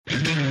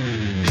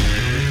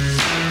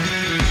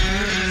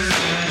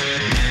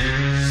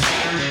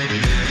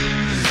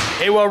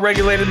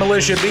well-regulated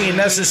militia being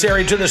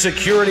necessary to the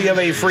security of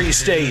a free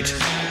state,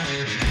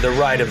 the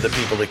right of the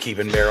people to keep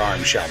and bear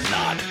arms shall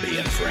not be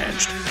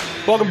infringed.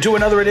 Welcome to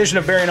another edition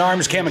of Bearing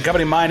Arms, Cam and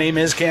Company. My name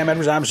is Cam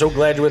Edwards. I'm so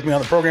glad you're with me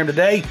on the program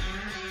today.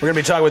 We're going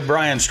to be talking with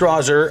Bryan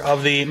Strawswer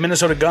of the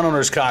Minnesota Gun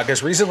Owners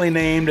Caucus, recently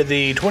named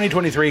the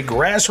 2023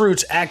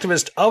 Grassroots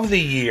Activist of the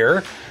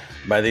Year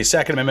by the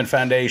Second Amendment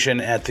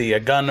Foundation at the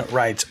Gun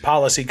Rights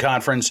Policy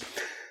Conference.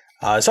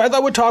 So I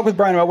thought we'd talk with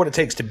Bryan about what it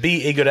takes to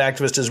be a good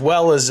activist, as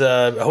well as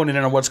honing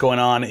in on what's going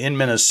on in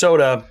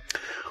Minnesota.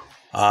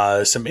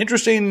 Some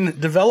interesting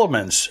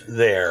developments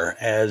there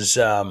as,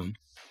 some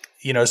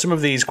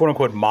of these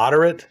quote-unquote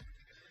moderate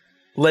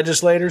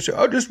legislators,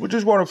 we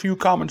just want a few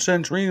common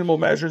sense, reasonable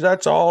measures,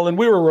 that's all. And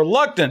we were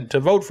reluctant to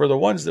vote for the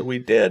ones that we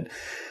did.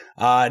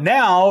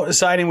 Now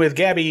siding with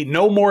Gabby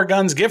No More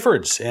Guns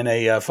Giffords in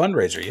a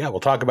fundraiser. Yeah, we'll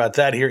talk about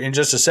that here in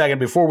just a second.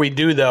 Before we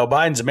do, though,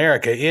 Biden's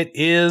America, it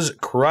is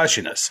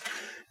crushing us.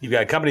 You've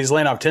got companies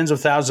laying off tens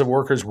of thousands of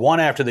workers, one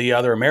after the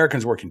other.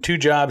 Americans working two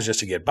jobs just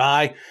to get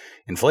by.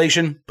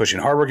 Inflation pushing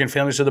hardworking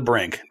families to the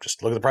brink.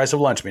 Just look at the price of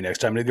lunch meat next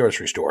time to the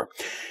grocery store.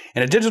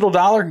 And a digital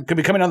dollar could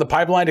be coming down the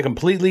pipeline to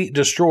completely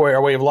destroy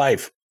our way of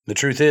life. The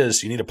truth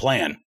is, you need a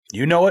plan.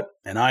 You know it,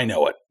 and I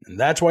know it. And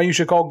that's why you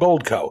should call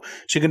Goldco,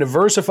 so you can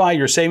diversify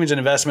your savings and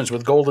investments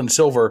with gold and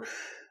silver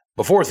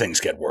before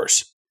things get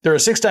worse. They're a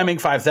 6-time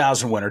Inc.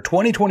 5000 winner,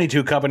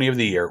 2022 Company of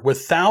the Year,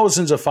 with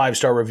thousands of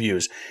 5-star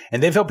reviews.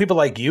 And they've helped people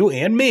like you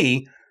and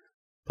me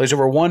place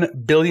over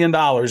 $1 billion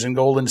in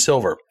gold and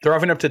silver. They're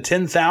offering up to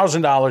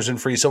 $10,000 in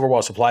free silver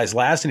while supplies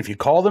last. And if you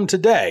call them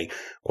today,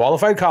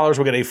 qualified callers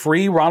will get a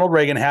free Ronald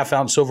Reagan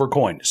half-ounce silver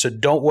coin. So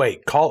don't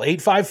wait. Call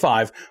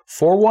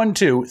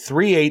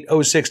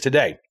 855-412-3806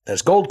 today.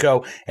 That's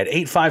Goldco at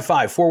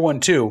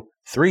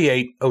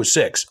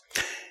 855-412-3806.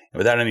 And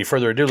without any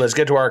further ado, let's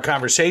get to our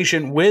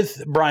conversation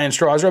with Bryan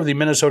Strawswer of the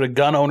Minnesota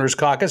Gun Owners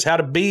Caucus, how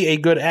to be a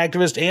good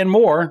activist and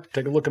more.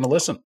 Take a look and a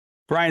listen.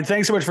 Bryan,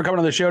 thanks so much for coming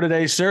on the show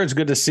today, sir. It's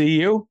good to see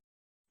you.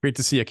 Great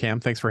to see you,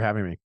 Cam. Thanks for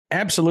having me.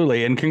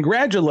 Absolutely. And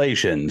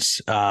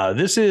congratulations.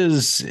 This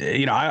is,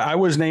 I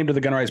was named to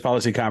the Gun Rights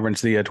Policy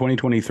Conference, the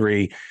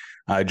 2023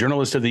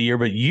 Journalist of the Year,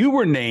 but you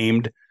were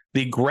named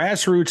the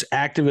Grassroots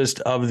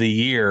Activist of the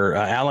Year.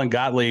 Alan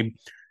Gottlieb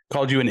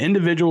called you an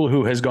individual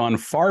who has gone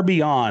far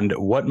beyond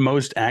what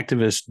most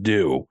activists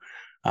do.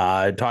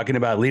 Talking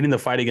about leading the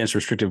fight against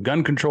restrictive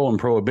gun control and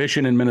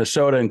prohibition in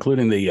Minnesota,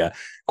 including the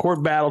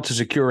court battle to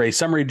secure a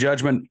summary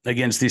judgment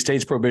against the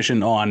state's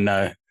prohibition on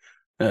not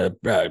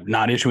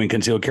issuing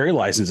concealed carry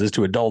licenses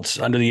to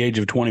adults under the age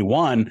of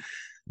 21.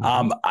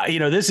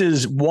 This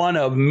is one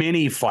of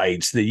many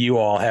fights that you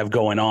all have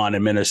going on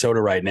in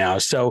Minnesota right now.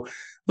 So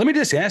let me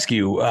just ask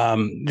you,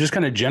 just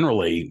kind of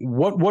generally,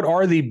 what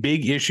are the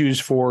big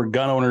issues for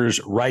gun owners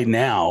right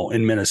now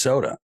in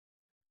Minnesota?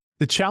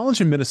 The challenge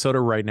in Minnesota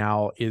right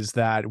now is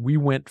that we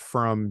went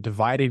from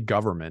divided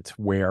government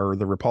where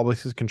the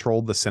Republicans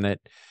controlled the Senate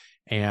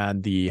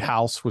and the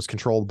House was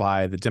controlled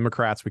by the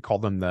Democrats. We call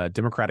them the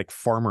Democratic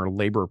Farmer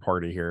Labor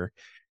Party here.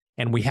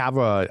 And we have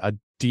a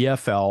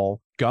DFL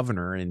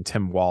governor in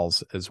Tim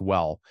Walz as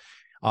well.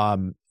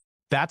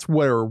 That's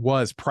where it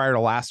was prior to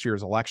last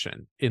year's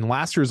election. In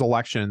last year's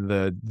election,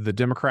 the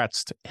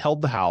Democrats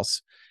held the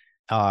House,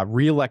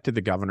 reelected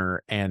the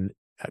governor, and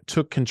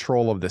took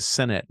control of the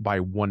Senate by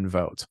one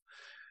vote.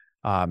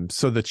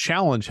 So the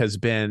challenge has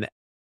been,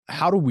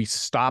 how do we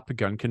stop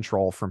gun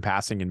control from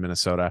passing in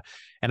Minnesota?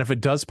 And if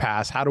it does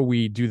pass, how do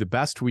we do the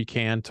best we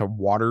can to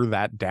water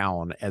that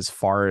down as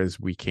far as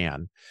we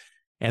can?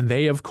 And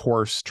they, of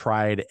course,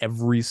 tried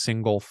every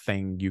single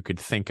thing you could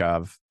think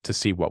of to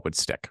see what would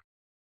stick.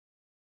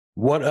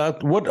 What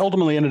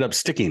ultimately ended up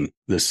sticking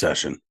this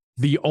session?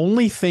 The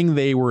only thing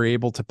they were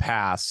able to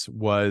pass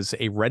was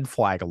a red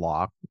flag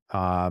law.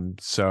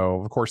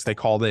 So, of course, they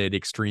called it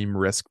extreme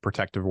risk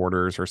protective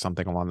orders or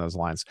something along those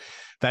lines.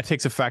 That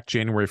takes effect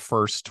January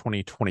 1st,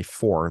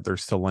 2024.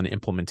 There's still an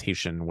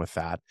implementation with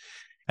that.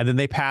 And then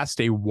they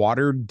passed a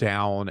watered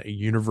down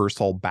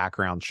universal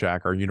background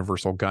check or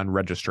universal gun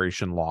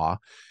registration law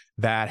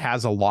that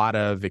has a lot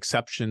of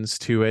exceptions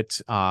to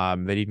it.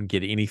 They didn't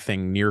get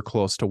anything near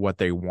close to what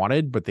they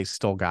wanted, but they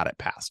still got it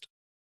passed.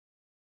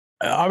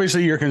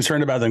 Obviously, you're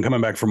concerned about them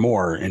coming back for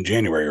more in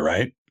January,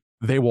 right?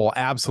 They will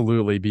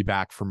absolutely be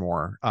back for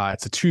more.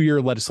 It's a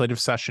 2-year legislative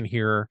session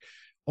here.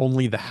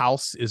 Only the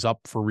House is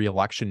up for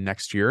re-election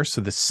next year.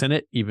 So the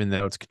Senate, even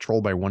though it's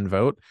controlled by one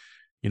vote,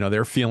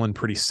 they're feeling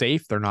pretty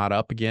safe. They're not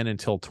up again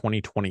until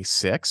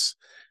 2026.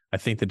 I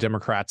think the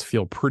Democrats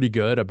feel pretty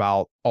good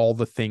about all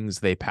the things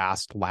they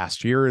passed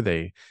last year.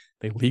 They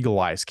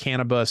legalized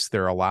cannabis.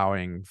 They're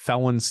allowing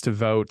felons to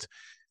vote.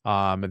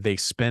 They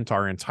spent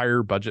our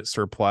entire budget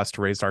surplus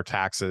to raise our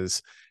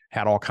taxes,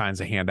 had all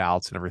kinds of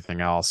handouts and everything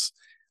else.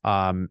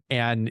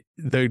 And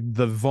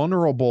the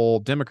vulnerable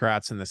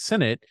Democrats in the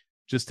Senate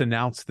just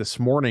announced this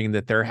morning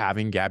that they're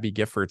having Gabby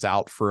Giffords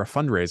out for a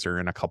fundraiser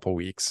in a couple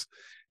weeks,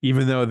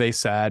 even though they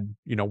said,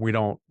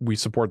 we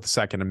support the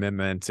Second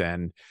Amendment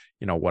and,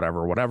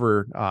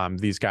 whatever.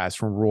 These guys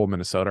from rural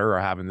Minnesota are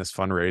having this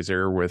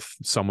fundraiser with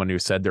someone who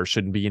said there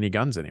shouldn't be any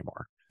guns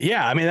anymore.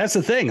 Yeah, I mean, that's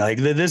the thing. Like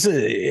this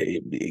is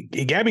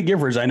Gabby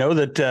Giffords. I know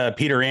that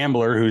Peter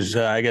Ambler, who's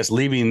I guess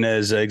leaving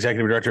as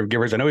executive director of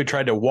Giffords, I know he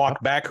tried to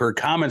walk back her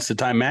comments to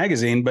Time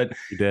Magazine, but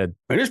he did.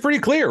 It was pretty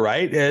clear,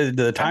 right?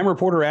 The Time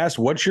reporter asked,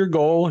 "What's your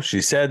goal?"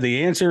 She said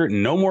the answer: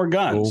 "No more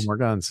guns." No more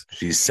guns.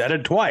 She said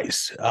it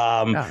twice,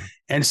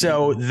 and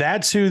so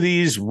that's who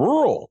these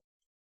rural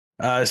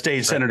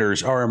state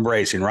senators are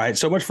embracing, right?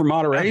 So much for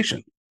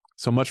moderation.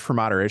 So much for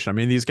moderation. I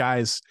mean, these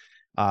guys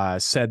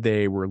said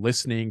they were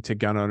listening to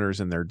gun owners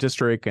in their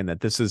district and that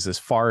this is as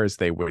far as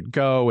they would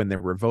go. And they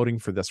were voting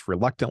for this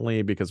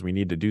reluctantly because we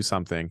need to do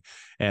something.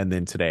 And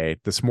then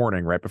this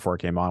morning, right before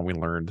it came on, we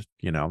learned,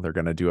 they're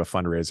going to do a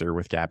fundraiser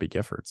with Gabby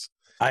Giffords.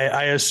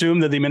 I assume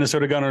that the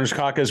Minnesota Gun Owners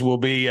Caucus will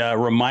be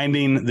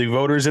reminding the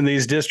voters in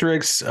these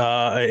districts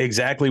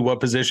exactly what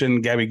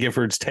position Gabby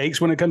Giffords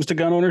takes when it comes to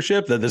gun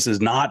ownership, that this is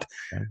not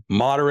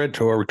moderate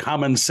or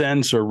common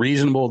sense or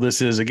reasonable.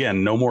 This is,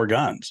 again, no more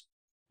guns.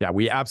 Yeah,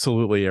 we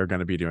absolutely are going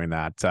to be doing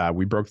that.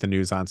 We broke the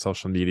news on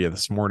social media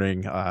this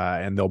morning,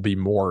 and there'll be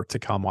more to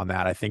come on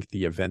that. I think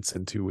the event's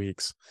in 2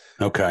 weeks.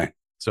 Okay.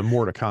 So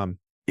more to come.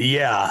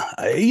 Yeah.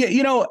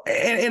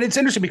 And it's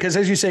interesting because,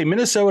 as you say,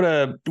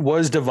 Minnesota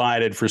was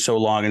divided for so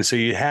long. And so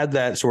you had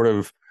that sort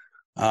of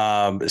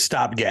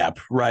stopgap,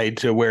 right,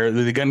 to where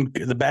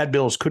the bad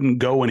bills couldn't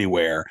go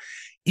anywhere.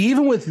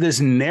 Even with this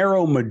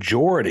narrow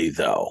majority,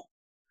 though,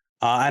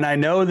 and I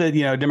know that,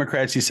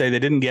 Democrats, you say they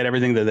didn't get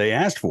everything that they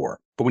asked for.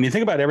 But when you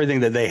think about everything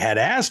that they had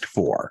asked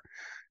for,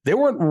 they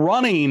weren't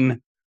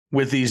running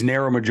with these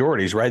narrow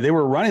majorities, right? They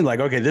were running like,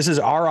 okay, this is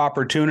our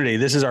opportunity.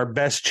 This is our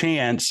best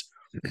chance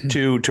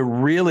to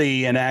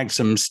really enact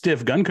some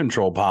stiff gun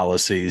control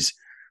policies.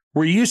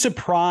 Were you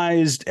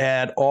surprised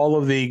at all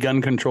of the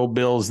gun control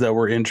bills that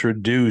were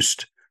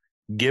introduced,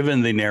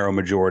 given the narrow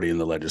majority in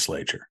the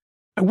legislature?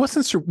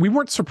 We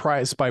weren't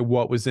surprised by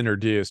what was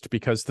introduced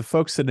because the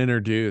folks that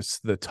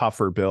introduced the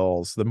tougher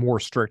bills, the more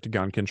strict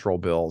gun control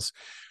bills,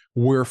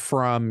 were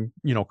from,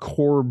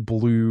 core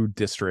blue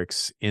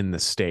districts in the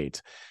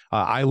state.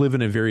 I live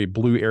in a very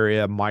blue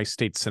area. My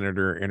state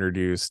senator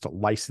introduced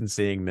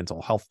licensing,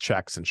 mental health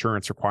checks,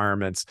 insurance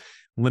requirements,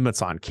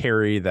 limits on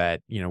carry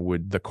that,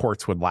 the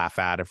courts would laugh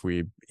at if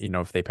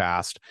they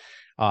passed.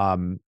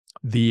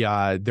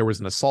 There was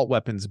an assault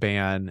weapons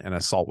ban,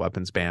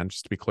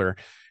 just to be clear,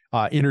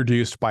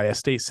 introduced by a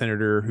state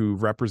senator who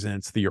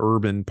represents the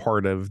urban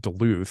part of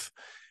Duluth,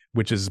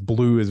 which is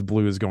blue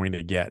as going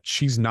to get.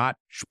 She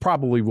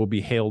probably will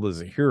be hailed as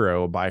a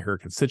hero by her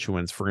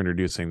constituents for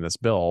introducing this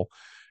bill,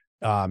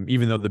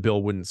 even though the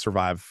bill wouldn't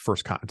survive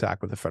first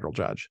contact with a federal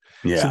judge.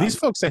 Yeah. So these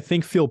folks, I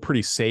think, feel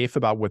pretty safe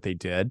about what they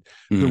did.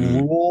 Mm-hmm. The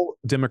rural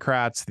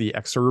Democrats, the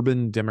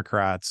ex-urban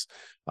Democrats,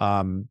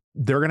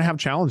 they're going to have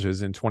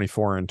challenges in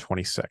 24 and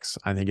 26.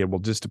 I think it will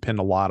just depend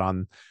a lot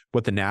on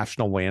what the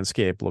national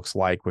landscape looks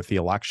like with the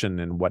election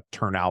and what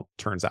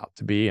turns out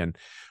to be, and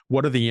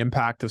what are the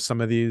impact of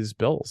some of these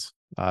bills,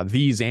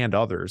 these and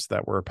others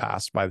that were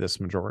passed by this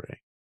majority.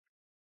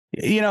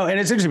 And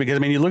it's interesting because,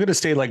 you look at a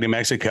state like New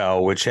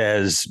Mexico, which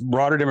has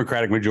broader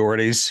Democratic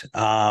majorities.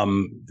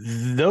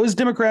 Those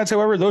Democrats,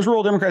 however, those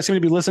rural Democrats seem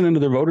to be listening to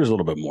their voters a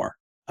little bit more.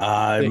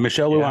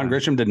 Michelle Lujan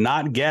Grisham did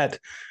not get,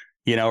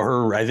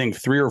 her, I think,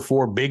 3 or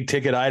 4 big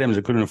ticket items,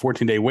 including a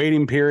 14-day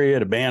waiting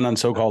period, a ban on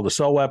so-called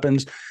assault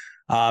weapons.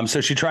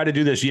 So she tried to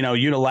do this,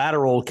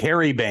 unilateral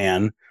carry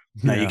ban.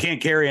 Now, you can't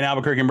carry in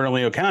Albuquerque and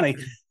Bernalillo County.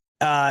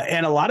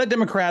 And a lot of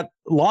Democrat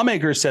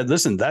lawmakers said,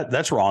 listen,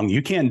 that's wrong.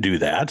 You can't do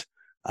that.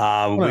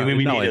 Not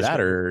only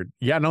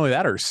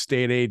that, or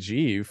state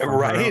AG from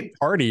her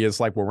party is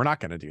like, well, we're not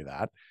going to do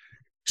that.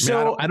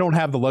 So I don't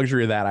have the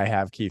luxury of that. I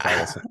have Keith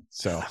Ellison.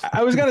 So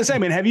I was going to say,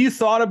 have you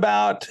thought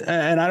about,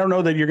 and I don't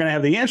know that you're going to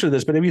have the answer to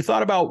this, but have you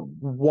thought about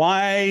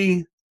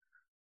why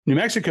New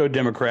Mexico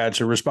Democrats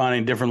are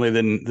responding differently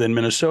than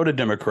Minnesota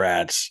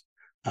Democrats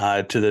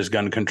to this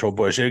gun control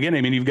push? Again,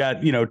 you've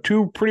got,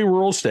 2 pretty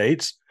rural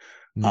states,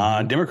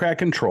 Democrat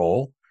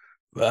control.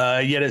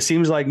 Yet it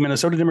seems like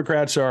Minnesota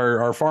Democrats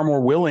are far more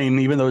willing,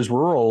 even those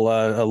rural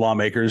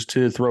lawmakers,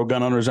 to throw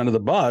gun owners under the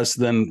bus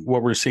than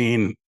what we're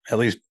seeing, at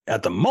least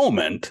at the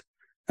moment.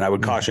 And I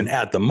would caution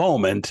at the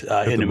moment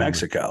in New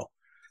Mexico.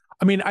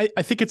 I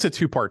think it's a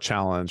 2-part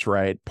challenge,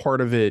 right?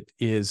 Part of it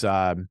is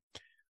on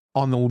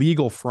the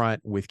legal front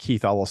with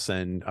Keith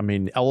Ellison.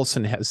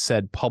 Ellison has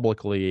said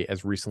publicly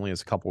as recently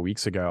as a couple of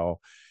weeks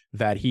ago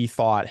that he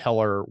thought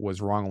Heller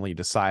was wrongly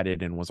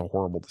decided and was a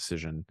horrible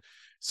decision.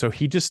 So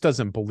he just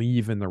doesn't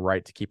believe in the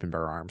right to keep and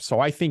bear arms. So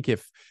I think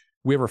if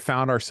we ever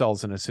found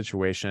ourselves in a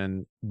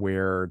situation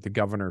where the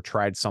governor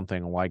tried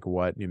something like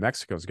what New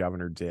Mexico's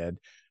governor did,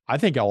 I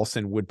think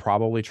Ellison would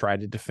probably try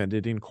to defend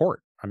it in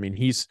court.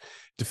 He's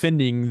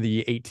defending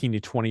the 18 to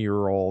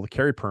 20-year-old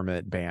carry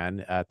permit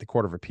ban at the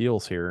Court of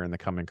Appeals here in the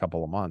coming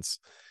couple of months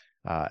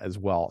as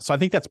well. So I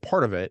think that's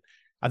part of it.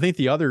 I think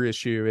the other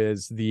issue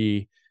is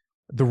the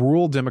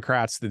rural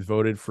Democrats that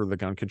voted for the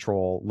gun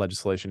control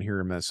legislation here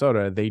in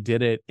Minnesota. They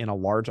did it in a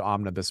large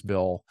omnibus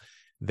bill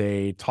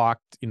They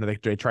talked,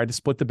 they tried to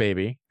split the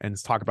baby and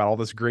talk about all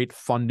this great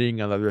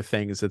funding and other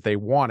things that they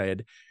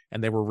wanted.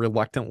 And they were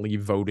reluctantly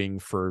voting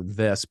for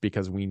this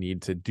because we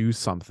need to do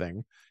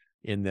something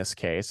in this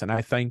case. And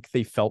I think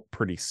they felt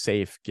pretty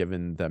safe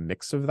given the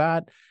mix of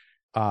that.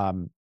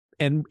 And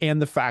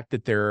the fact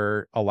that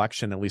their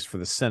election, at least for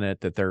the Senate,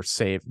 that they're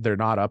safe, they're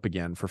not up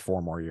again for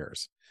 4 more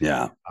years.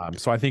 Yeah.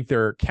 So I think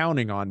they're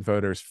counting on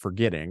voters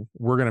forgetting.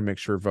 We're going to make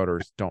sure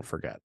voters don't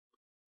forget.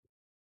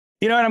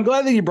 And I'm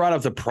glad that you brought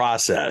up the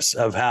process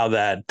of how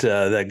that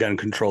gun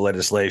control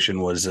legislation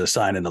was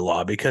signed into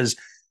law, because,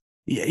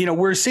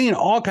 we're seeing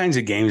all kinds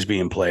of games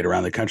being played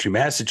around the country.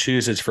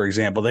 Massachusetts, for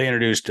example, they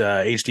introduced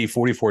HD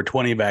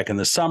 4420 back in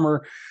the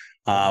summer.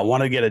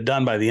 Wanted to get it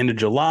done by the end of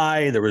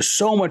July. There was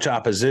so much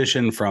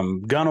opposition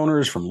from gun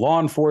owners, from law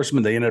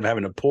enforcement. They ended up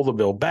having to pull the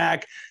bill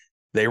back.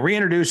 They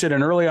reintroduced it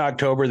in early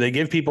October. They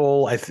give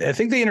people, I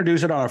think they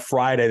introduced it on a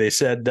Friday. They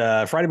said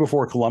Friday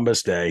before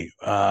Columbus Day.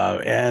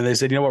 And they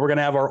said, we're going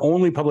to have our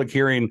only public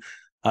hearing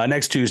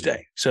next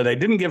Tuesday. So they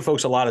didn't give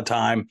folks a lot of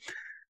time.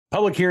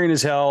 Public hearing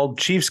is held.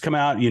 Chiefs come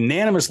out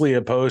unanimously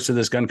opposed to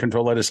this gun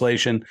control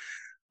legislation.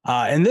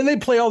 And then they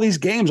play all these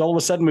games. All of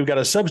a sudden, we've got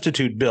a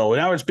substitute bill.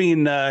 Now it's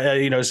being,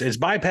 it's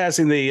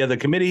bypassing the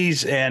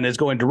committees, and it's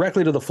going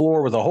directly to the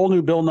floor with a whole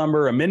new bill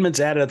number, amendments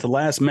added at the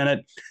last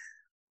minute.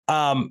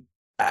 And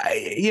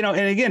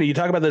again, you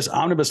talk about this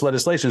omnibus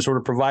legislation sort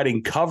of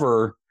providing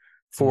cover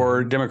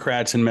for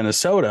Democrats in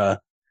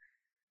Minnesota.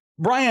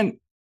 Bryan,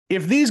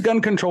 if these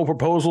gun control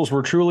proposals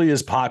were truly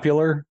as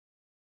popular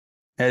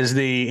as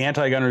the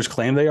anti-gunners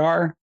claim they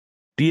are,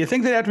 do you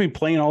think they'd have to be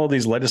playing all of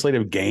these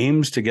legislative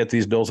games to get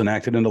these bills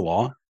enacted into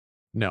law?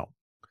 No.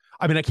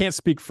 I mean, I can't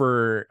speak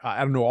for, I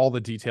don't know all the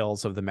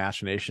details of the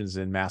machinations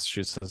in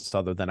Massachusetts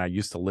other than I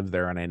used to live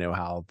there and I know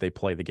how they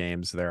play the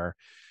games there.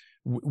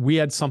 We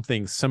had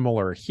something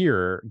similar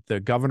here. The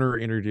governor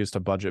introduced a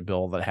budget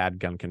bill that had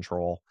gun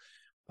control.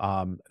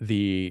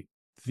 The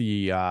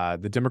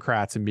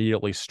Democrats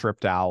immediately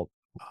stripped out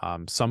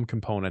some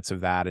components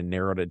of that and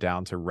narrowed it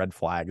down to red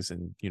flags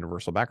and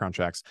universal background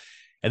checks.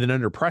 And then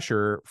under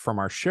pressure from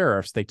our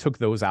sheriffs, they took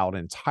those out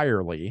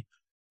entirely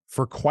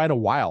for quite a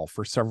while,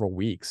 for several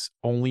weeks,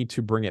 only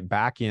to bring it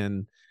back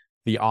in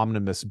the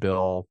omnibus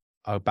bill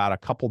about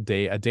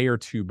a day or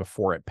two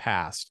before it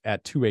passed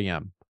at 2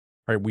 a.m.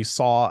 Right, we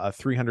saw a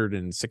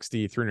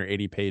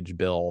 380 page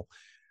bill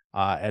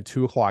at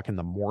 2 o'clock in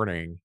the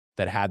morning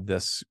that had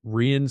this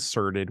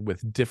reinserted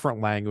with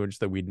different language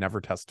that we'd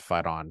never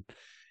testified on,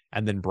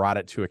 and then brought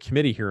it to a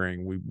committee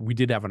hearing. We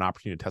did have an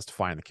opportunity to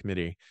testify in the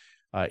committee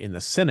in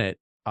the Senate,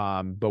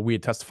 but we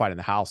had testified in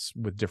the House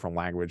with different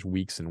language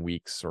weeks and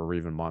weeks or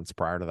even months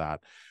prior to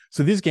that.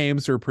 So these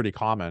games are pretty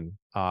common.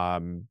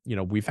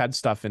 We've had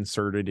stuff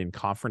inserted in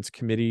conference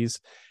committees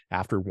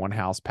after one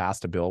house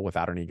passed a bill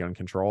without any gun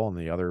control and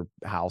the other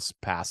house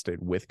passed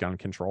it with gun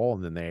control,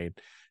 and then they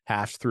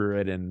hashed through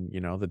it in,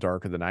 the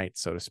dark of the night,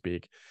 so to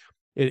speak.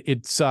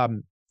 It's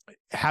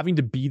having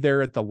to be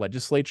there at the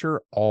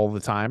legislature all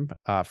the time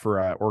for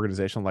an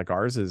organization like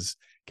ours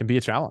can be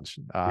a challenge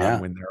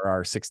when there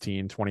are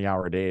 16,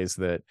 20-hour days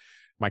that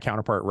my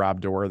counterpart,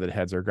 Rob Dorr, that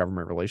heads our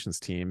government relations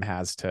team,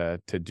 has to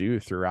do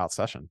throughout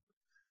session.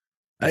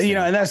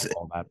 And that's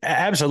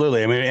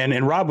absolutely. I mean,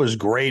 and Rob was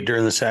great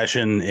during the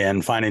session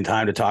and finding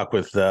time to talk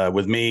with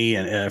me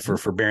and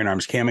for Bryan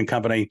Arms Cam and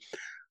Company.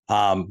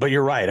 But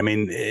you're right. I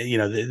mean,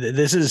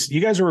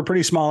 you guys are a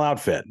pretty small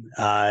outfit,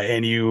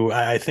 and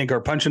I think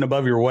are punching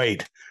above your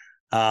weight.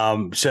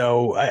 When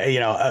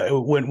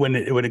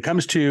it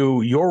comes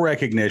to your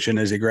recognition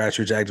as a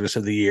Grassroots Activist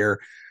of the Year,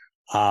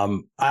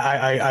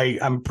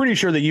 I'm pretty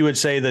sure that you would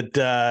say that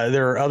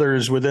there are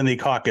others within the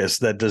caucus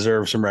that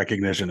deserve some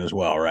recognition as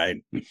well, right?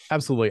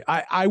 Absolutely.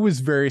 I was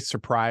very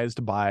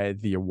surprised by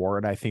the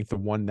award. I think the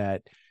one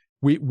that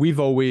we've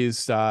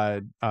always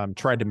tried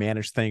to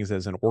manage things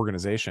as an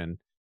organization.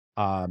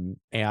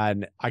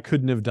 And I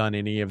couldn't have done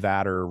any of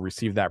that or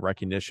received that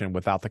recognition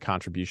without the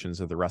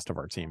contributions of the rest of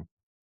our team.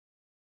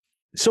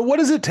 So what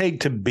does it take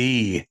to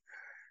be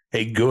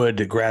a good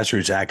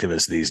grassroots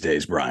activist these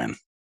days, Bryan?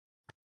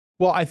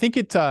 Well, I think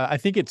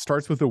it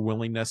starts with a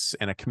willingness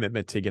and a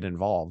commitment to get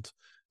involved.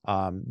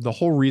 The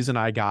whole reason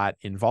I got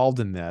involved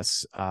in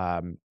this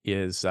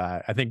is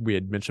I think we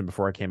had mentioned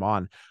before I came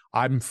on,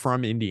 I'm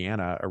from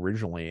Indiana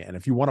originally. And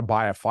if you want to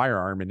buy a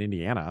firearm in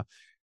Indiana,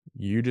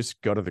 you just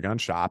go to the gun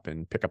shop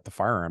and pick up the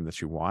firearm that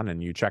you want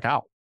and you check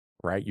out,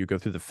 right? You go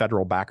through the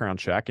federal background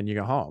check and you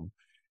go home.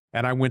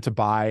 And I went to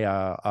buy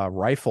a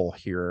rifle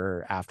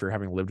here after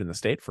having lived in the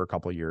state for a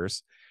couple of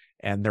years.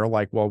 And they're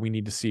like, well, we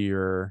need to see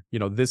your,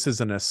 this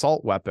is an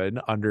assault weapon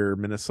under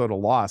Minnesota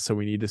law. So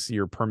we need to see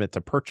your permit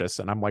to purchase.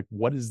 And I'm like,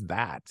 what is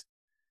that?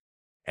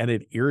 And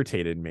it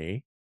irritated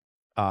me.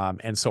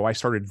 And so I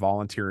started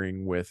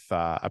volunteering with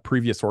a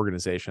previous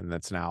organization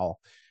that's now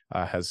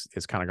has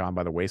kind of gone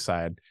by the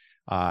wayside.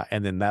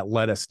 And then that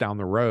led us down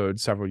the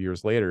road several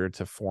years later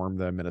to form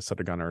the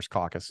Minnesota Gun Owners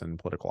Caucus and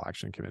Political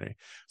Action Committee.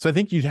 So I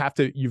think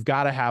you've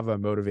got to have a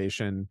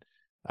motivation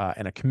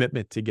and a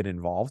commitment to get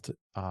involved.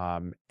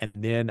 And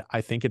then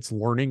I think it's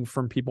learning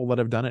from people that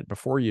have done it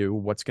before you,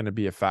 what's going to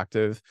be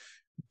effective,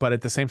 but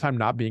at the same time,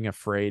 not being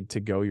afraid to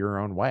go your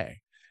own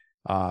way.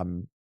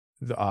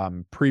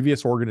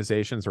 Previous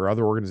organizations or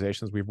other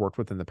organizations we've worked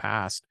with in the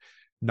past,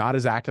 not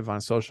as active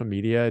on social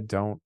media,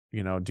 don't,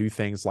 do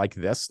things like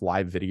this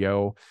live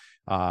video,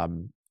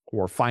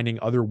 or finding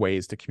other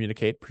ways to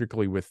communicate,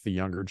 particularly with the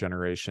younger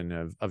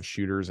generation of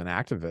shooters and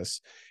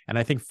activists. And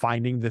I think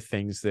finding the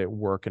things that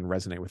work and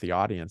resonate with the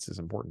audience is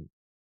important.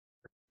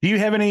 Do you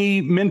have any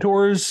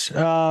mentors,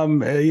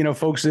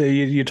 folks that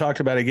you talked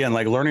about, again,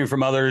 like learning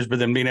from others, but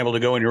then being able to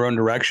go in your own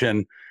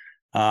direction?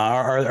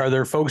 Are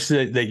there folks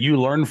that you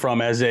learned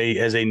from as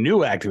a new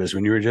activist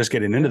when you were just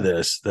getting into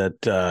this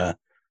that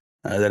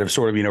have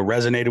sort of,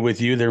 resonated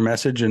with you, their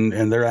message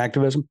and their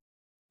activism?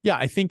 Yeah,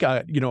 I think,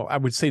 I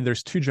would say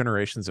there's two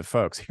generations of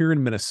folks here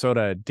in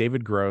Minnesota.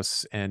 David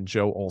Gross and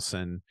Joe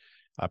Olson,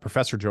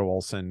 Professor Joe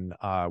Olson,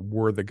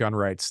 were the gun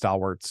rights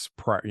stalwarts.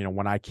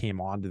 When I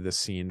came onto this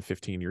scene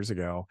 15 years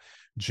ago,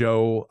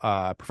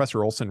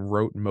 Professor Olson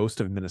wrote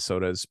most of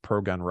Minnesota's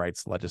pro-gun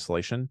rights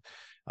legislation.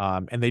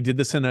 And they did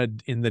this in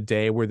the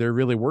day where there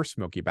really were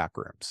smoky back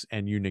rooms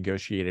and you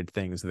negotiated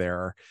things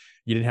there.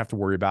 You didn't have to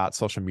worry about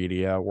social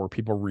media or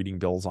people reading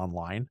bills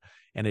online.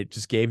 And it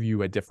just gave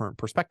you a different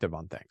perspective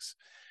on things.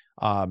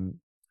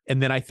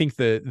 And then I think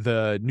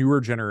the newer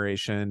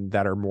generation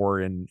that are more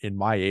in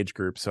my age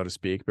group, so to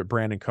speak, but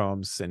Brandon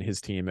Combs and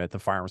his team at the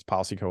Firearms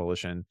Policy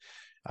Coalition,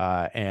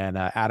 and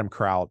Adam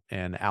Kraut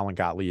and Alan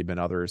Gottlieb and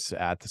others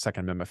at the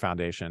Second Amendment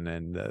Foundation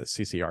and the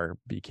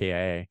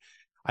CCRBKA,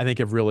 I think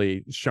have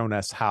really shown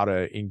us how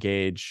to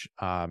engage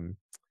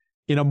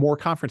in a more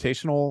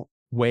confrontational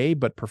way,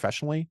 but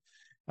professionally,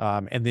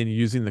 and then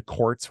using the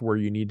courts where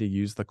you need to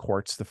use the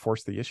courts to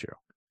force the issue.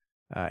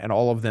 And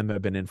all of them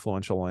have been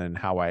influential in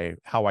how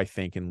I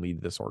think and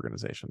lead this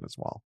organization as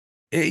well.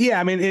 Yeah,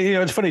 I mean,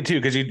 it's funny too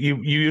because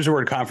you use the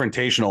word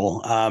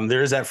confrontational.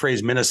 There is that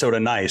phrase "Minnesota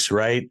nice,"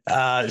 right?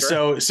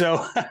 Sure.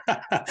 So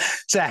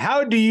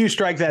how do you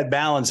strike that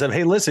balance of,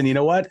 hey, listen, you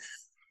know what?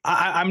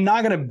 I'm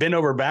not going to bend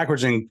over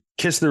backwards and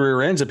kiss the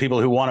rear ends of people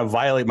who want to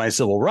violate my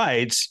civil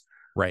rights,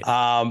 right?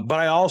 But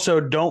I also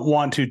don't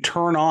want to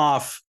turn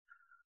off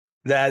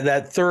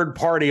that third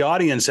party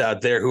audience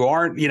out there who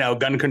aren't,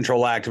 gun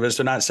control activists.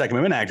 They're not Second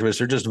Amendment activists.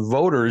 They're just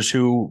voters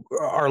who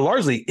are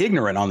largely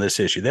ignorant on this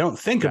issue. They don't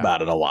think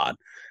about it a lot.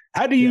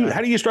 How do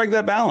you strike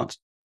that balance?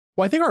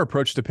 Well, I think our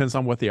approach depends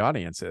on what the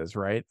audience is,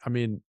 right? I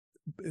mean,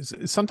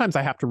 sometimes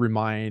I have to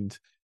remind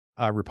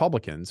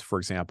Republicans, for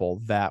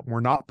example, that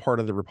we're not part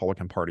of the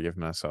Republican Party of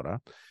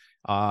Minnesota.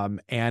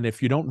 And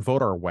if you don't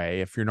vote our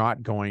way, if you're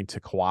not going to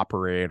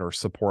cooperate or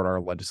support our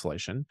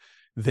legislation,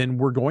 then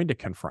we're going to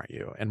confront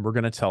you and we're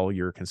going to tell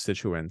your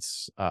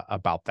constituents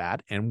about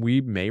that. And we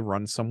may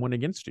run someone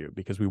against you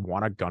because we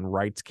want a gun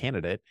rights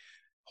candidate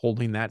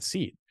holding that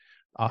seat.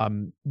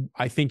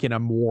 I think in a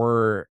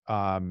more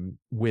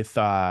with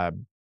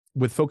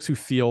folks who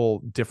feel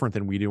different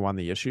than we do on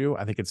the issue,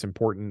 I think it's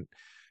important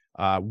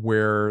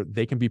where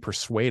they can be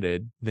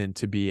persuaded then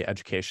to be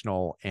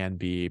educational and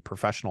be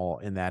professional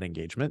in that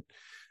engagement.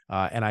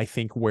 And I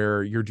think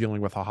where you're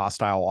dealing with a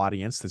hostile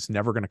audience that's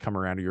never going to come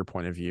around to your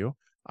point of view,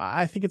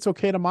 I think it's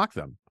okay to mock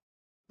them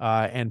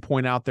and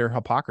point out their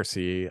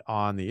hypocrisy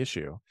on the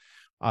issue.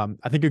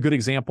 I think a good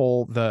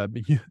example,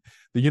 the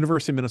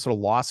University of Minnesota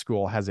Law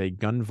School has a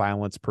gun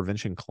violence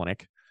prevention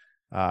clinic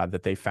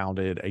that they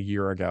founded a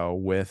year ago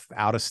with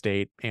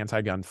out-of-state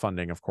anti-gun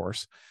funding, of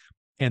course.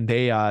 And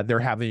they're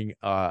having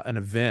an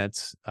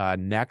event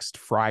next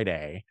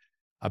Friday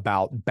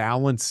about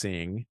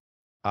balancing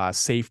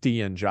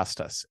safety and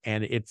justice.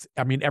 And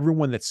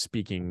everyone that's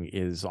speaking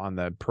is on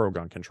the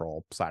pro-gun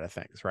control side of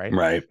things, right?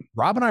 Right.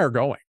 Rob and I are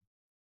going.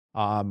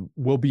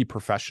 We'll be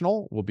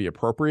professional, we'll be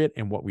appropriate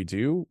in what we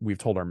do. We've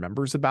told our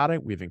members about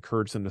it. We've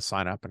encouraged them to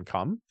sign up and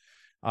come.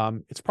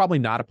 It's probably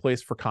not a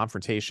place for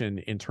confrontation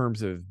in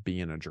terms of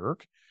being a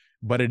jerk,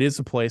 but it is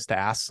a place to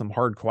ask some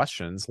hard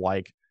questions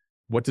like,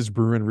 what does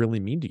Bruen really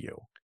mean to you?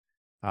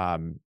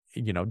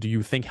 Do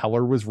you think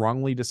Heller was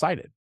wrongly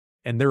decided?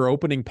 And their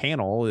opening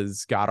panel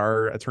has got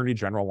our attorney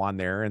general on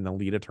there and the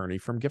lead attorney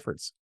from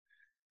Giffords.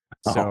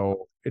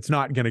 So it's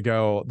not going to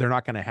go, they're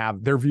not going to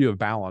have, their view of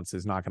balance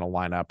is not going to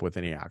line up with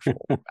any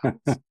actual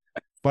balance.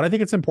 But I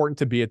think it's important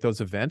to be at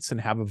those events and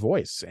have a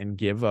voice and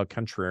give a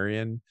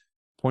contrarian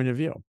point of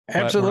view.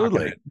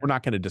 Absolutely. We're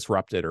not going to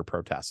disrupt it or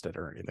protest it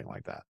or anything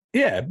like that.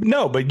 Yeah,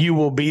 no, but you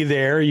will be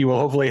there. You will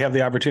hopefully have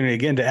the opportunity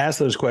again to ask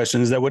those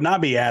questions that would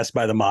not be asked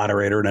by the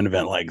moderator at an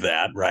event like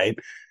that, right?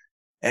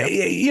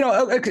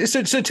 Yep.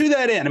 So to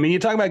that end, I mean, you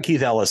talk about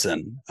Keith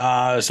Ellison,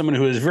 someone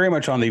who is very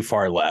much on the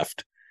far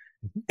left.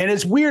 And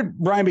it's weird,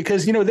 Bryan,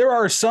 because, there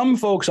are some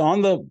folks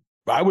on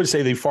I would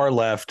say the far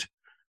left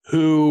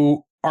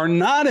who are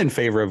not in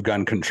favor of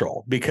gun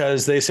control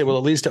because they say, well,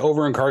 it leads to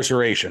over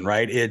incarceration,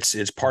 right?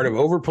 It's part of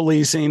over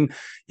policing.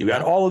 You've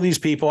got all of these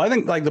people. I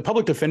think like the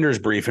public defender's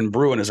brief in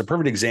Bruen is a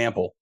perfect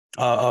example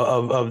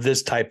of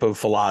this type of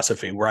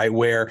philosophy, right?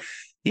 Where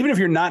even if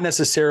you're not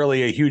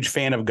necessarily a huge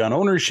fan of gun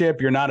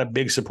ownership, you're not a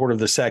big supporter of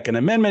the Second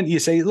Amendment, you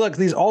say, look,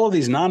 all of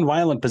these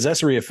nonviolent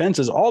possessory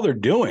offenses, all they're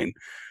doing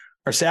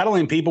are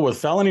saddling people with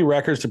felony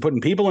records to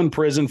putting people in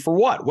prison for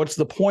what? What's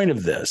the point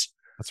of this?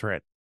 That's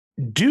right.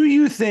 Do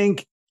you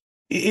think,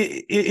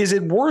 is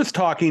it worth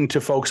talking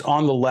to folks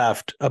on the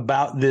left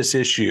about this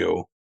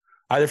issue,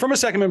 either from a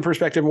Second Amendment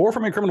perspective or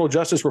from a criminal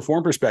justice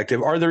reform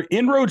perspective? Are there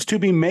inroads to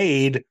be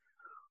made,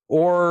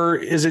 or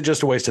is it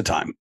just a waste of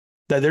time?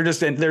 That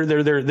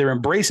they're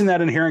embracing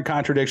that inherent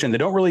contradiction. They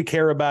don't really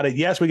care about it.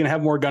 Yes, we can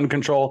have more gun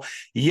control.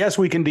 Yes,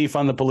 we can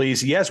defund the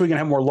police. Yes, we can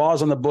have more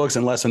laws on the books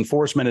and less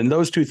enforcement. And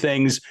those two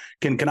things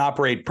can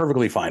operate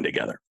perfectly fine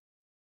together.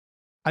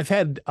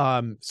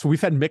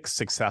 We've had mixed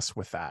success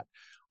with that.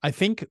 I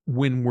think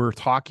when we're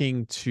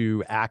talking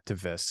to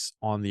activists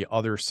on the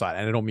other side,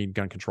 and I don't mean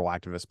gun control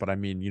activists, but I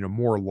mean,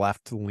 more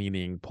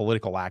left-leaning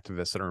political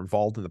activists that are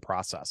involved in the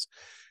process.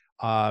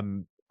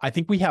 I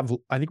think we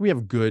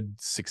have good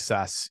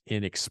success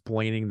in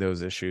explaining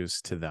those issues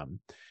to them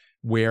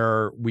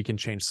where we can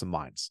change some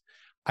minds.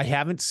 I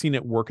haven't seen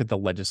it work at the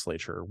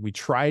legislature. We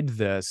tried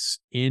this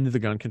in the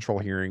gun control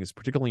hearings,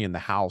 particularly in the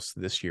House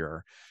this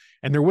year.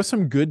 And there was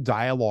some good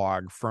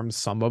dialogue from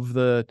some of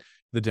the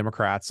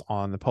Democrats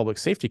on the Public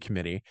Safety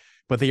Committee,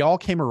 but they all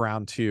came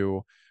around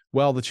to,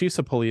 well, the chiefs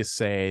of police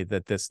say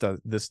that this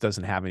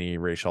doesn't have any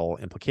racial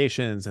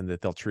implications and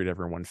that they'll treat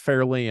everyone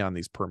fairly on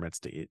these permits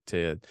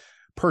to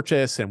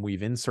purchase, and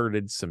we've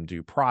inserted some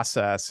due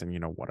process and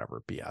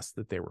whatever BS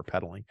that they were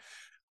peddling.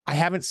 I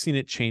haven't seen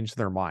it change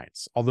their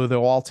minds, although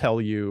they'll all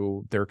tell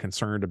you they're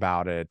concerned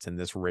about it and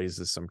this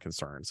raises some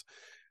concerns,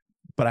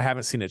 but I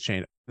haven't seen it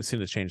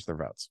change their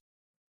votes.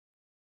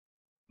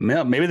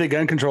 Yeah, maybe the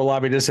gun control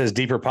lobby just has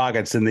deeper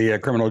pockets than the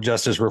criminal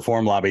justice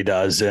reform lobby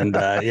does, and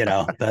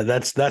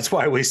that's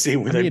why we see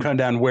them come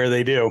down where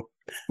they do.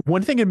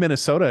 One thing in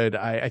Minnesota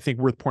I think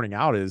worth pointing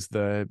out is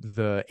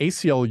the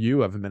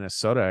ACLU of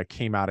Minnesota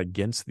came out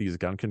against these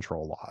gun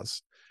control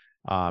laws.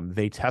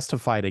 They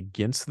testified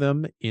against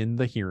them in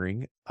the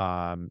hearing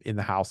in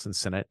the House and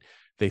Senate.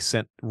 They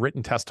sent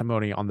written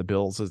testimony on the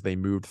bills as they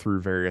moved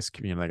through various,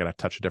 they got to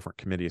touch different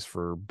committees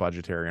for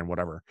budgetary and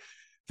whatever.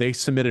 They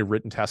submitted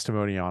written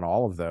testimony on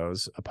all of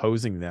those,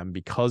 opposing them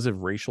because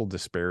of racial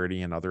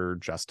disparity and other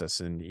justice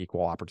and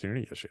equal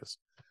opportunity issues.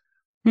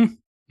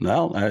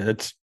 Well,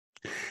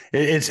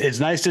 it's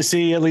nice to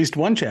see at least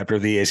one chapter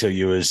of the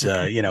ACLU is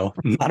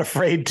not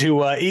afraid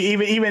to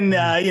even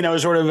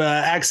sort of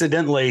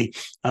accidentally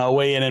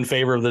weigh in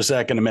favor of the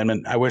Second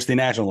Amendment. I wish the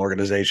national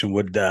organization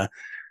would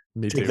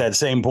take that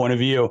same point of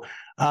view.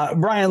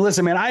 Bryan,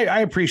 listen, man, I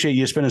appreciate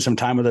you spending some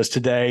time with us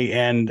today,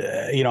 and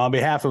on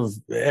behalf of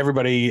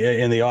everybody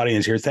in the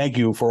audience here, thank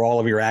you for all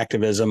of your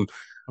activism.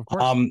 Of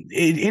course.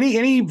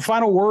 Any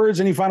final words,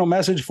 any final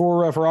message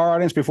for our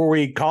audience before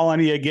we call on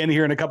you again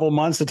here in a couple of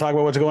months to talk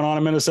about what's going on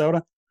in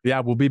Minnesota?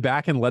 Yeah, we'll be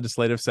back in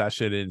legislative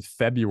session in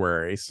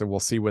February. So we'll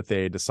see what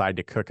they decide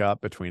to cook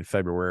up between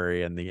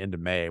February and the end of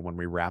May when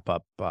we wrap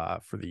up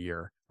for the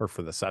year or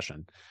for the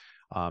session.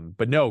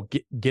 But no,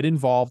 get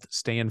involved,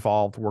 stay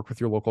involved, work with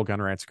your local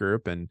gun rights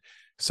group, and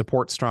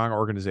support strong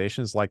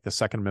organizations like the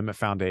Second Amendment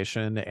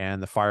Foundation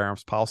and the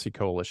Firearms Policy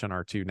Coalition,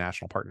 our two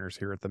national partners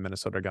here at the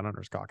Minnesota Gun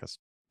Owners Caucus.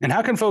 And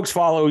how can folks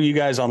follow you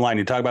guys online?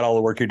 You talk about all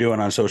the work you're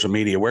doing on social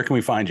media. Where can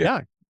we find you?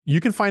 Yeah,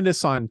 you can find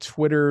us on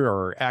Twitter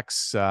or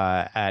X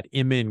at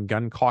MN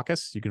Gun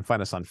Caucus. You can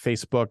find us on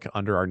Facebook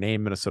under our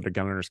name, Minnesota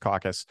Gun Owners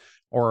Caucus,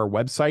 or our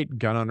website,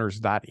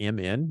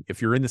 gunowners.mn.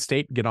 If you're in the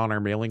state, get on our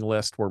mailing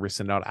list where we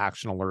send out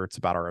action alerts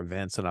about our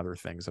events and other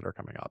things that are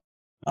coming up.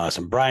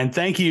 Awesome. Bryan,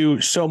 thank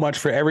you so much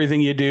for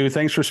everything you do.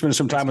 Thanks for spending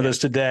some time with us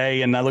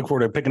today. And I look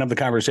forward to picking up the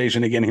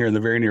conversation again here in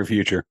the very near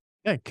future.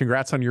 Yeah,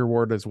 congrats on your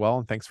award as well.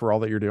 And thanks for all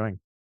that you're doing.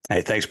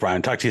 Hey, thanks,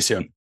 Bryan. Talk to you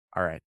soon.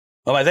 All right.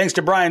 Well, my thanks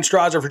to Bryan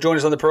Strawswer for joining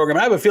us on the program.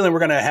 I have a feeling we're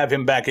going to have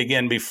him back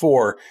again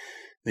before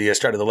the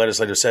start of the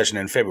legislative session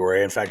in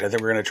February. In fact, I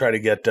think we're going to try to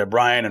get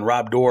Bryan and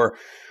Rob Dorr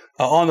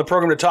on the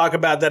program to talk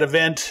about that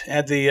event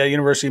at the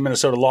University of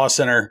Minnesota Law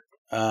Center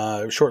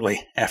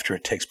shortly after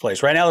it takes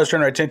place. Right now, let's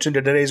turn our attention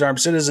to today's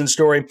Armed Citizen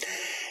story,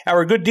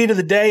 our good deed of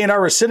the day, and our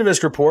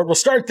recidivist report. We'll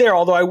start there,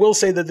 although I will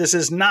say that this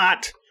is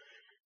not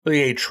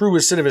really a true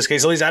recidivist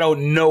case. At least I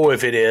don't know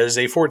if it is.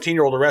 A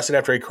 14-year-old arrested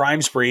after a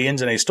crime spree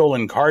ends in a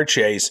stolen car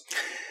chase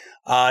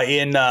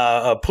in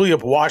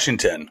Puyallup,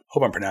 Washington.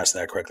 Hope I'm pronouncing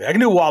that correctly. I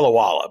can do Walla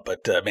Walla,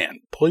 but man,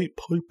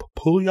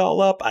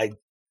 Puyallup, I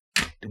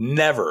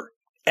never,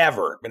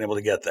 ever been able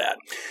to get that.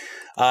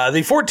 The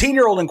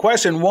 14-year-old in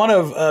question, one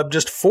of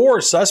just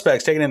 4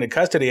 suspects taken into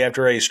custody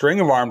after a string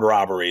of armed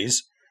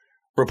robberies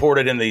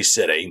reported in the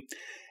city.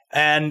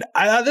 And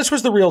this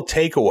was the real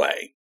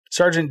takeaway.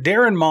 Sergeant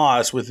Darren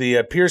Moss with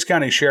the Pierce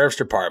County Sheriff's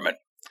Department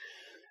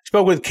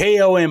spoke with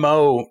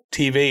KOMO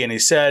TV, and he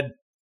said,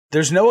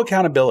 there's no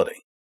accountability.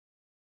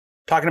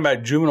 Talking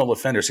about juvenile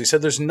offenders, he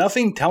said there's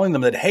nothing telling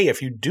them that, hey,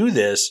 if you do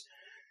this,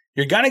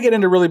 you're going to get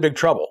into really big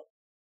trouble.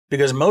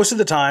 Because most of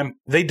the time,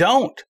 they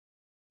don't.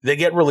 They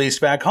get released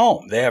back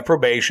home. They have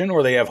probation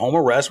or they have home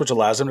arrest, which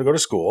allows them to go to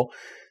school.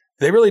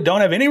 they really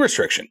don't have any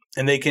restriction,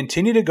 and they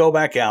continue to go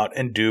back out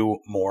and do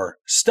more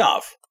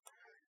stuff.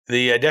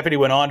 The deputy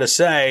went on to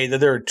say that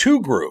there are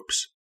two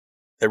groups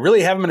that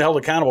really haven't been held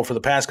accountable for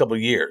the past couple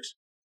of years.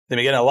 They've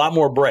been getting a lot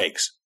more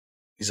breaks.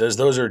 He says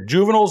those are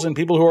juveniles and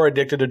people who are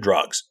addicted to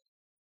drugs.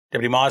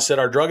 Deputy Moss said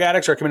our drug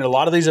addicts are committing a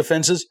lot of these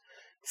offenses.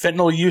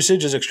 Fentanyl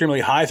usage is extremely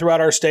high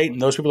throughout our state,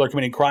 and those people are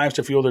committing crimes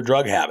to fuel their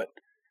drug habit.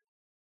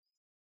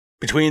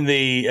 Between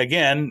the,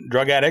 again,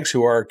 drug addicts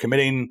who are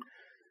committing,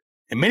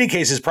 in many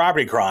cases,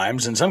 property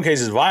crimes, in some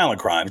cases, violent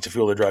crimes to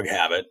fuel their drug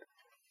habit.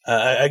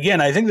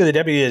 Again, I think that the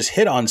deputy has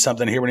hit on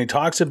something here when he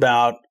talks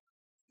about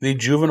the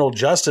juvenile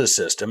justice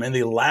system and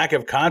the lack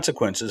of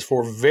consequences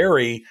for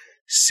very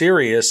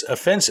serious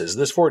offenses.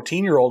 This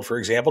 14-year-old, for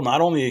example,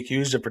 not only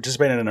accused of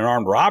participating in an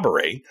armed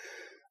robbery,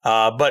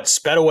 but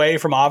sped away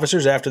from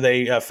officers after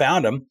they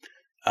found him,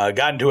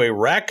 got into a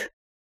wreck,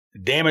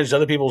 damaged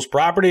other people's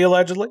property,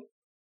 allegedly.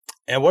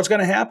 And what's going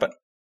to happen?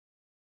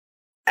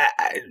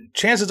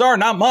 Chances are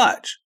not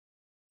much.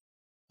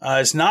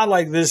 It's not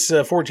like this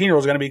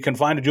 14-year-old is going to be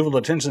confined to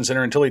juvenile detention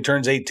center until he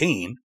turns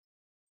 18.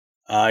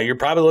 You're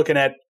probably looking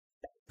at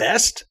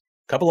best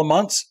a couple of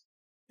months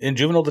in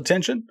juvenile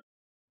detention.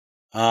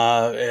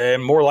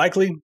 And more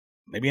likely,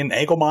 maybe an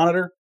ankle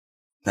monitor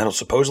that'll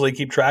supposedly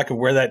keep track of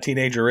where that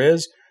teenager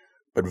is,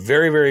 but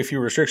very, very few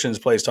restrictions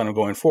placed on him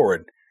going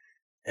forward.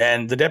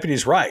 And the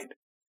deputy's right.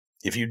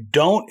 If you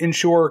don't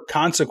ensure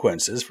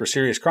consequences for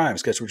serious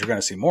crimes, guess what you're going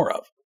to see more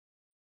of?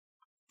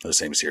 Those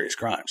same serious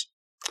crimes.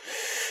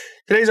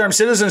 Today's Armed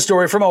Citizen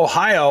story from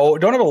Ohio.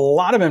 Don't have a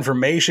lot of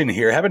information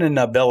here. Happened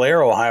in Bel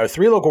Air, Ohio.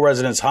 3 local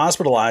residents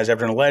hospitalized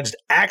after an alleged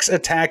axe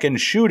attack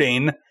and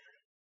shooting.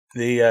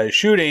 The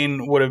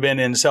shooting would have been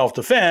in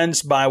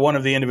self-defense by one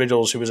of the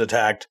individuals who was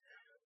attacked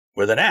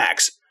with an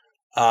axe.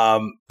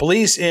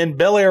 Police in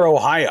Bel Air,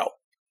 Ohio,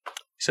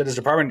 said his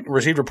department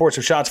received reports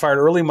of shots fired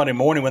early Monday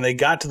morning. When they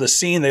got to the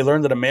scene, they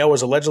learned that a male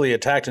was allegedly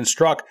attacked and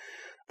struck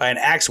by an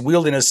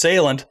axe-wielding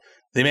assailant.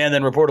 The man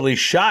then reportedly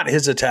shot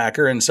his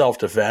attacker in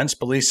self-defense.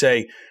 Police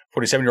say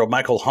 47-year-old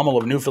Michael Hummel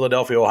of New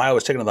Philadelphia, Ohio,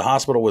 was taken to the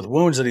hospital with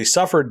wounds that he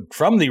suffered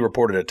from the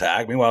reported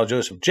attack. Meanwhile,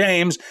 Joseph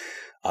James,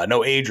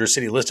 no age or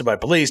city listed by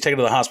police, taken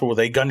to the hospital with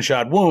a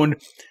gunshot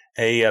wound.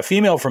 A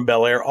female from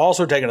Bel Air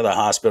also taken to the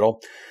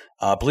hospital.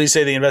 Police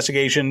say the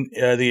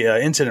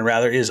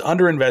incident is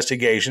under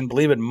investigation.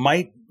 Believe it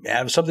might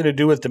have something to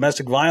do with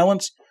domestic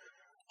violence.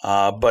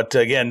 But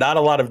again, not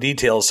a lot of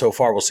details so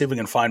far. We'll see if we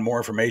can find more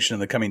information in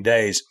the coming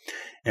days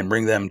and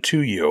bring them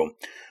to you.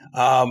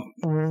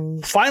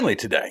 Finally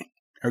today,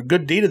 our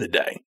good deed of the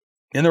day.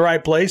 In the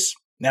right place,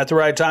 at the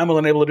right time,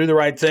 willing and able to do the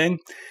right thing.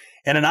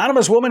 An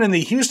anonymous woman in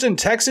the Houston,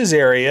 Texas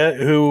area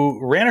who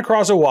ran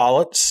across a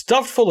wallet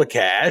stuffed full of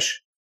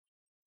cash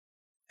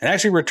and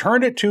actually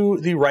returned it to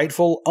the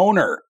rightful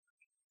owner.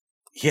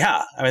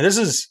 Yeah, I mean,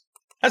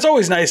 that's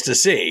always nice to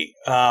see.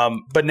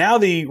 But now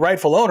the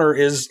rightful owner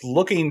is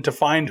looking to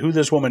find who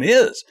this woman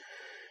is.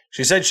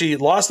 She said she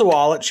lost the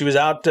wallet. She was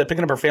out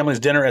picking up her family's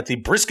dinner at the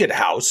Brisket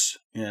House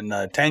in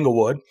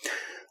Tanglewood.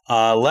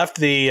 Left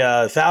the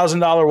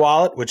 $1,000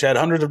 wallet, which had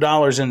hundreds of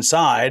dollars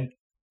inside.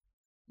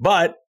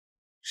 But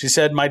she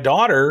said, my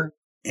daughter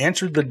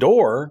answered the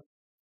door,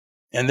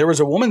 and there was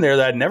a woman there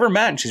that I'd never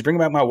met, and she's bringing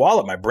back my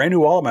wallet, my brand new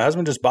wallet. My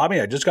husband just bought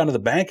me. I just gone to the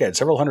bank. I had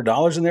several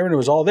 $100s in there, and it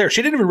was all there.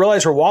 She didn't even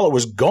realize her wallet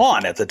was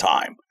gone at the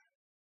time.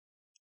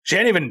 She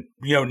hadn't even,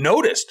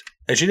 noticed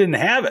that she didn't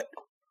have it.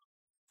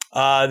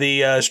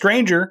 The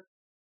stranger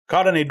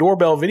caught on a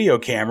doorbell video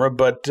camera,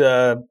 but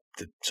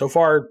so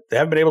far they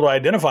haven't been able to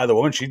identify the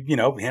woman. She,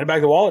 handed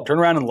back the wallet,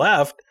 turned around and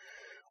left.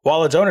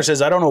 Wallet's owner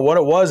says, I don't know what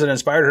it was that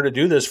inspired her to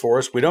do this for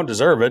us. We don't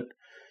deserve it.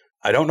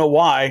 I don't know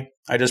why.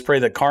 I just pray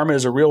that karma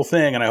is a real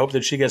thing, and I hope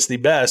that she gets the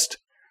best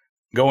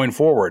going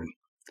forward.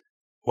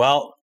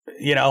 Well,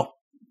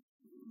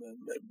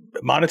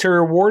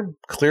 monetary reward,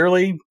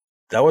 clearly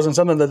that wasn't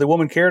something that the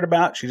woman cared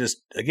about. She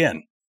just,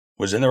 again,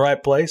 was in the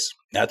right place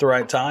at the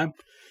right time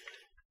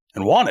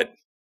and wanted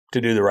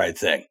to do the right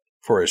thing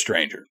for a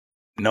stranger,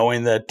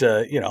 knowing that,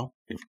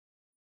 if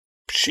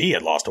she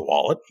had lost a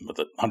wallet with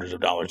hundreds of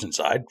dollars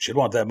inside, she'd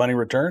want that money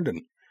returned,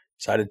 and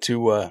decided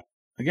to,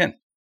 again,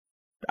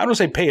 I don't want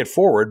to say pay it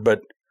forward, but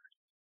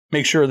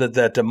make sure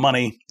that the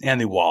money and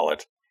the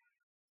wallet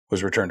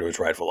was returned to its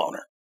rightful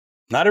owner.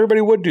 Not everybody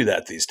would do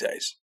that these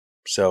days.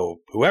 So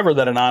whoever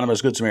that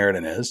anonymous Good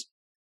Samaritan is,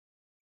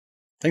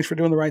 thanks for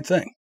doing the right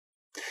thing.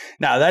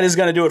 Now, that is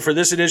going to do it for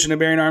this edition of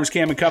Bryan Arms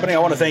Cam & Company. I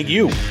want to thank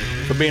you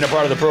for being a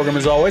part of the program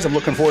as always. I'm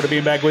looking forward to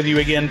being back with you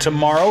again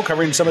tomorrow,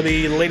 covering some of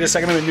the latest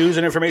second-minute news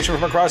and information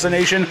from across the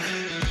nation.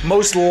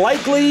 Most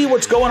likely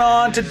what's going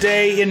on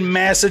today in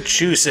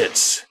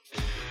Massachusetts.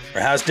 Our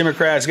House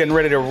Democrats getting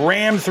ready to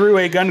ram through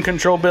a gun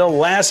control bill,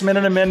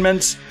 last-minute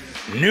amendments,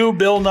 new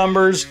bill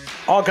numbers,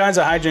 all kinds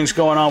of hijinks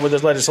going on with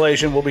this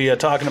legislation. We'll be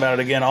talking about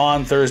it again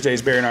on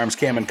Thursday's Bryan Arms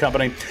Cam &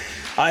 Company,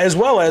 as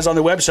well as on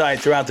the website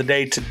throughout the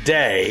day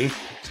today.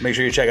 So make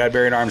sure you check out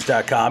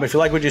BarronArms.com. If you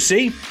like what you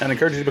see, I'd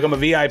encourage you to become a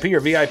VIP or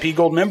VIP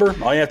Gold member.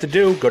 All you have to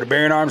do, go to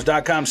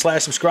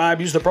BarronArms.com/subscribe,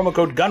 use the promo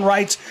code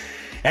GUNRIGHTS,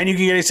 And you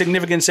can get a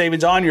significant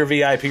savings on your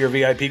VIP or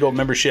VIP Gold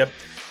membership.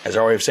 As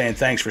our way of saying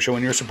thanks for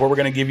showing your support, we're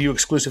going to give you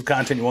exclusive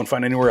content you won't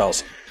find anywhere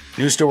else.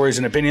 News stories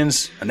and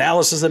opinions,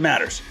 analysis that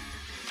matters.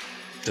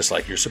 Just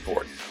like your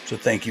support. So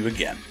thank you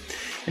again.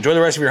 Enjoy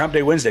the rest of your Hump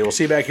Day Wednesday. We'll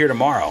see you back here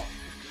tomorrow.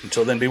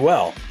 Until then, be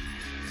well,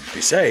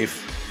 be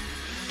safe,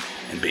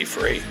 and be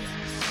free.